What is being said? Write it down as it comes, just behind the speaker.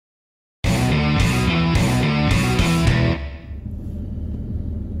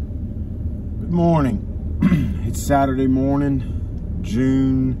Morning. It's Saturday morning,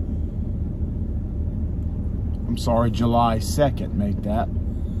 July 2nd, make that.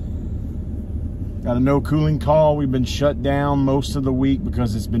 Got a no cooling call. We've been shut down most of the week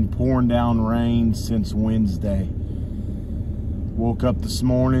because it's been pouring down rain since Wednesday. Woke up this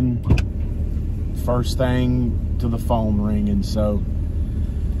morning, first thing to the phone ringing, so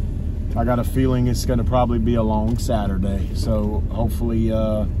I got a feeling it's going to probably be a long Saturday. So hopefully,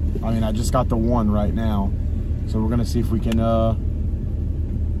 I just got the one right now, so we're going to see if we can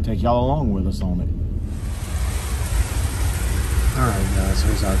take y'all along with us on it. Alright guys,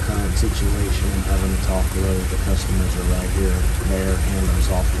 here's our current situation. I'm having to talk low. The customers are right here. Their handler's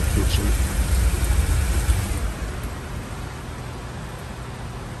off in the kitchen.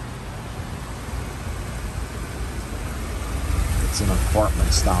 It's an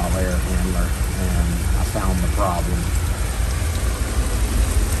apartment style air handler, and I found the problem.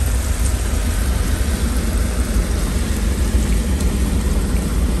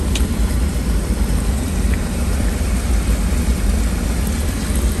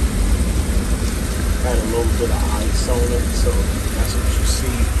 Had a little bit of ice on it, so that's what you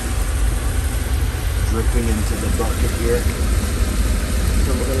see dripping into the bucket here. So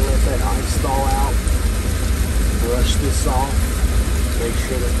we're going to let that ice thaw out, brush this off, make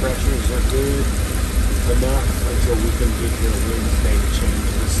sure the pressures are good enough until we can get here Wednesday to change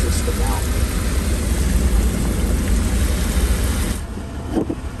the system out.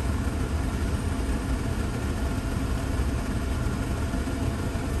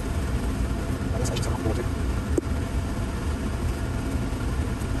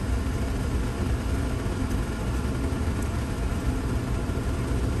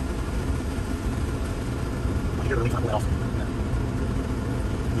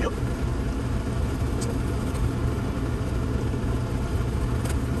 Yep.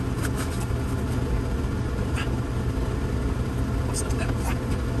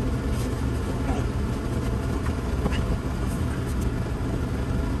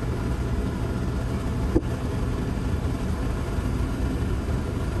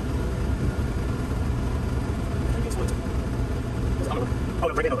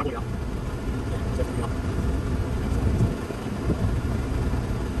 Oh, break it over.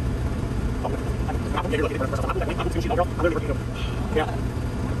 Yeah.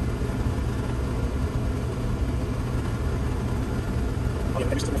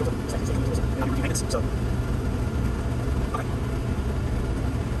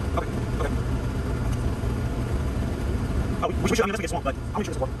 We should investigate swamp, but I'm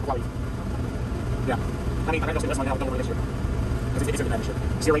sure it's worth quality. Yeah. I mean, I don't see this one now. Don't worry this year. Because it's a good issue.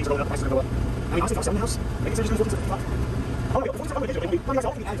 CRAs are going up, prices are going to go up. I mean, honestly, if I'm selling the house, I think it's just 14 to 55. Oh, okay, 14 to 55. I mean,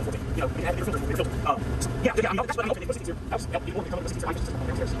 all you can add is a 14. You know, you can add your filter. Yeah, that's what I hope. It puts it easier. Yep, you want to come up with 16 system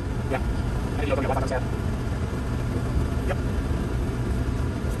downstairs. Yeah. And you'll come up with 5 times that. Yep.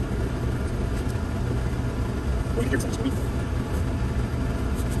 Well, you can hear this.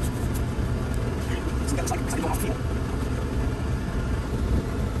 See, that's like going off field.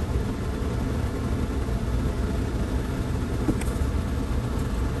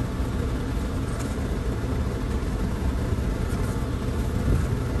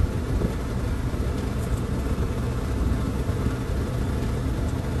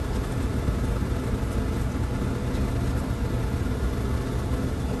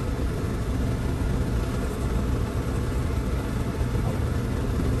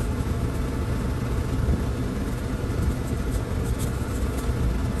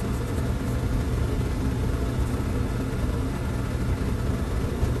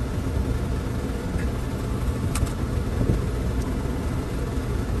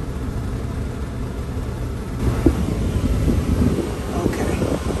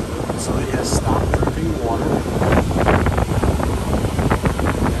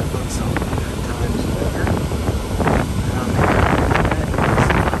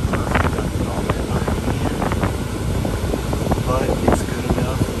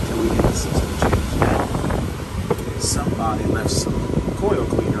 Somebody left some coil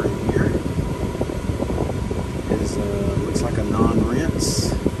cleaner in here. It looks like a non-rinse.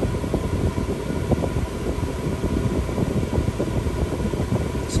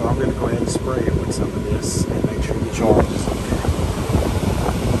 So I'm going to go ahead and spray it with some of this and make sure the charge is okay.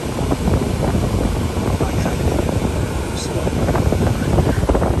 I got it. So,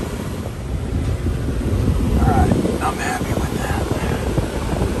 alright, I'm happy with that.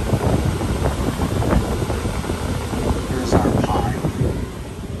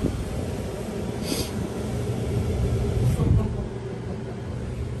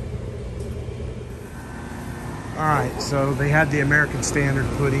 Alright, so they had the American Standard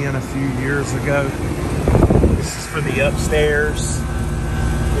put in a few years ago. This is for the upstairs.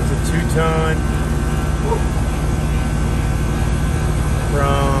 It's a 2-ton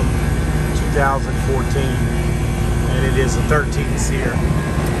from 2014, and it is a 13 SEER.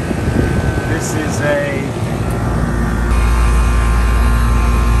 This is there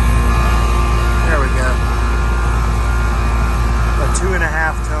we go, a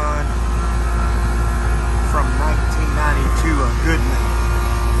 2.5-ton from 1992, a Goodman.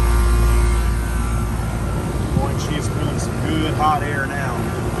 Boy, and she is pulling some good hot air now.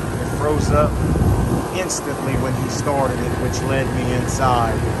 It froze up instantly when he started it, which led me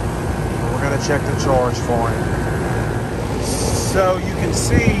inside. But we're gonna check the charge for him. So you can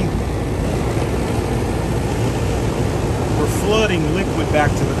see we're flooding liquid back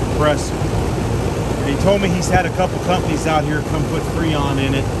to the compressor. And he told me he's had a couple companies out here come put Freon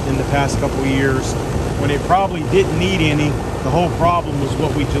in it in the past couple years when it probably didn't need any. The whole problem was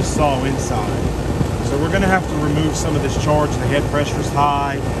what we just saw inside. So we're gonna have to remove some of this charge. The head pressure's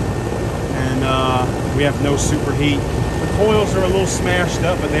high, and we have no superheat. The coils are a little smashed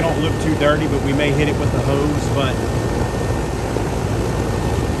up, but they don't look too dirty, but we may hit it with the hose. But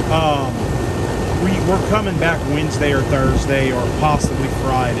we're coming back Wednesday or Thursday or possibly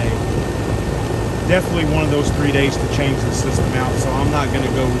Friday. Definitely one of those 3 days to change the system out, so I'm not going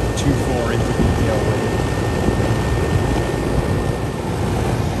to go too far into detail with it.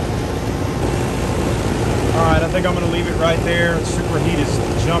 Alright, I think I'm going to leave it right there. Superheat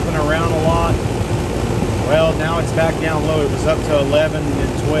is jumping around a lot. Well, now it's back down low. It was up to 11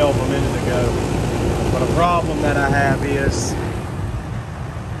 and 12 a minute ago. But a problem that I have is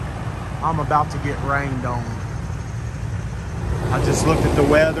I'm about to get rained on. I just looked at the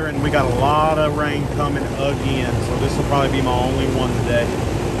weather and we got a lot of rain coming again. So this will probably be my only one today.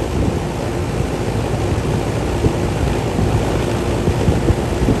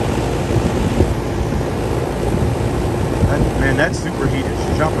 Man, that superheat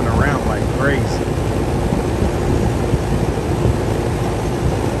is jumping around like crazy.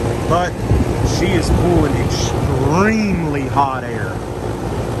 But she is pulling extremely hot air.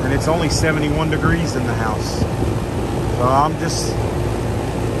 And it's only 71 degrees in the house. So I'm just,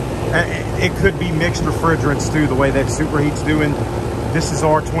 it could be mixed refrigerants too, the way that superheat's doing. This is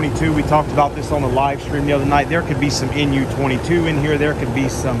R22. We talked about this on the live stream the other night. There could be some NU22 in here. There could be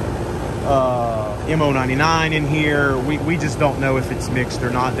some MO99 in here. We just don't know if it's mixed or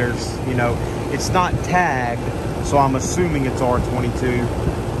not. There's, you know, it's not tagged, so I'm assuming it's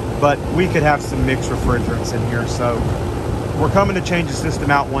R22. But we could have some mixed refrigerants in here. So we're coming to change the system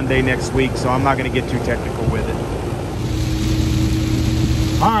out one day next week, so I'm not going to get too technical with it.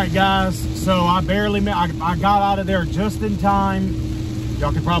 All right, guys, so I got out of there just in time.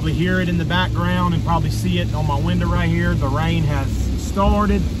 Y'all can probably hear it in the background and probably see it on my window right here. The rain has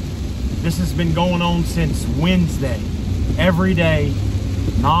started. This has been going on since Wednesday, every day,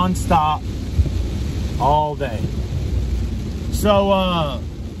 non-stop, all day. So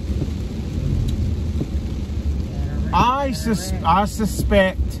I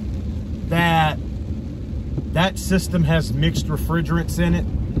suspect that system has mixed refrigerants in it.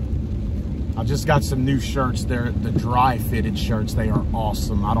 I've just got some new shirts. They're the dry fitted shirts. They are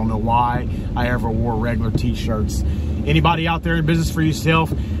awesome. I don't know why I ever wore regular t-shirts. Anybody out there in business for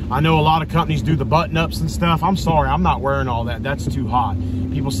yourself? I know a lot of companies do the button ups and stuff. I'm sorry, I'm not wearing all that. That's too hot.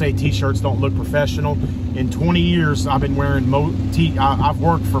 People say t-shirts don't look professional. In 20 years, I've been wearing I've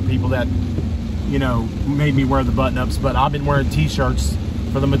worked for people that, you know, made me wear the button ups, but I've been wearing t-shirts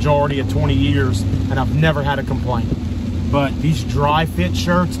for the majority of 20 years, and I've never had a complaint. But these dry fit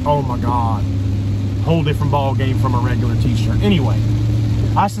shirts, oh my God, whole different ball game from a regular t-shirt. Anyway,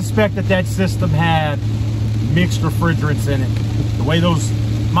 I suspect that system had mixed refrigerants in it. The way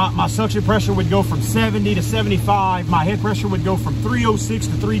my suction pressure would go from 70 to 75, my head pressure would go from 306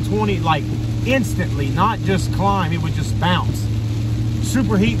 to 320, like instantly, not just climb, it would just bounce.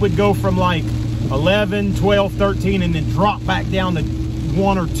 Superheat would go from like 11, 12, 13, and then drop back down to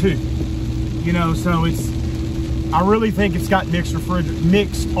 1 or 2. You know, so I really think it's got mixed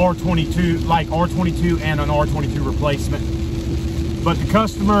R22, like R22 and an R22 replacement. But the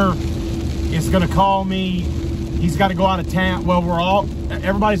customer is gonna call me. He's gotta go out of town. Well,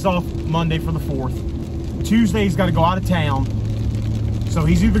 everybody's off Monday for the 4th. Tuesday he's gotta go out of town. So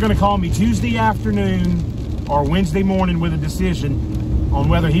he's either gonna call me Tuesday afternoon or Wednesday morning with a decision on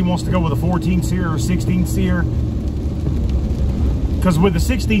whether he wants to go with a 14 SEER or 16 SEER. Because with the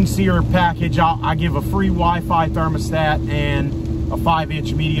 16 SEER package, I give a free Wi-Fi thermostat and a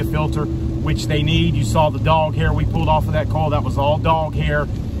 5-inch media filter, which they need. You saw the dog hair we pulled off of that coil. That was all dog hair.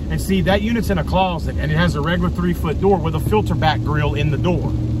 And see, that unit's in a closet, and it has a regular 3-foot door with a filter back grill in the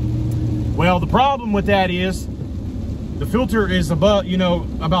door. Well, the problem with that is the filter is above, you know,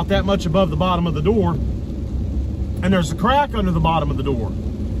 about that much above the bottom of the door, and there's a crack under the bottom of the door,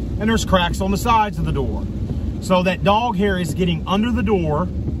 and there's cracks on the sides of the door. So that dog hair is getting under the door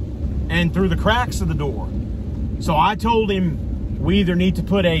and through the cracks of the door. So I told him we either need to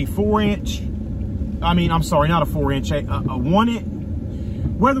put a 4-inch, I'm sorry, not a 4-inch, a 1-inch,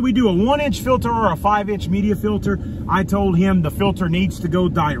 whether we do a 1-inch filter or a 5-inch media filter. I told him the filter needs to go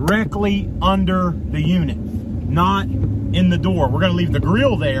directly under the unit, not in the door. We're gonna leave the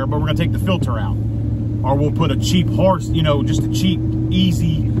grill there, but we're gonna take the filter out. Or we'll put a cheap horse, you know, just a cheap,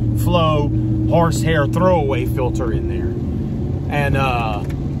 easy flow horsehair throwaway filter in there. And,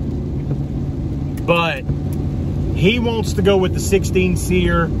 but he wants to go with the 16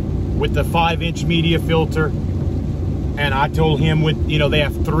 seer with the 5-inch media filter. And I told him, with, you know, they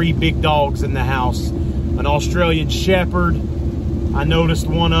have 3 big dogs in the house. An Australian Shepherd, I noticed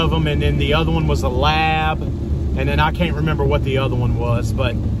one of them, and then the other one was a Lab, and then I can't remember what the other one was.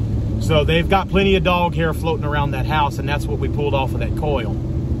 But so they've got plenty of dog hair floating around that house, and that's what we pulled off of that coil.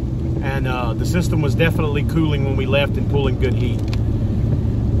 And the system was definitely cooling when we left and pulling good heat.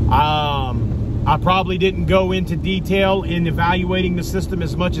 I probably didn't go into detail in evaluating the system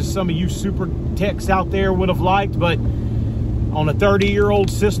as much as some of you super techs out there would have liked, but on a 30-year-old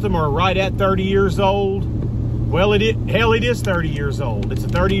system, or right at 30 years old, well, it is 30 years old. It's a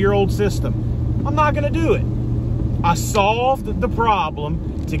 30-year-old system. I'm not gonna do it. I solved the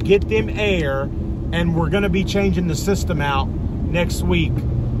problem to get them air, and we're gonna be changing the system out next week.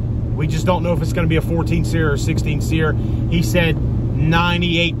 We just don't know if it's gonna be a 14 seer or 16 seer. He said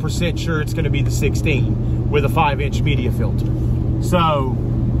 98% sure it's gonna be the 16 with a 5-inch media filter. So,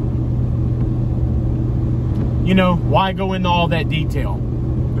 you know, why go into all that detail?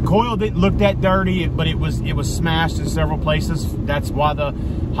 The coil didn't look that dirty, but it was smashed in several places. That's why the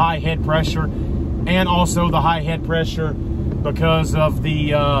high head pressure, and also the high head pressure because of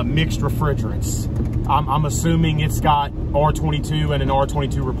the mixed refrigerants. I'm assuming it's got R22 and an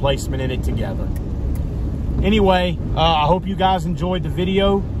R22 replacement in it together. Anyway, I hope you guys enjoyed the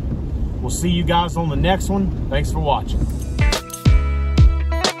video. We'll see you guys on the next one. Thanks for watching.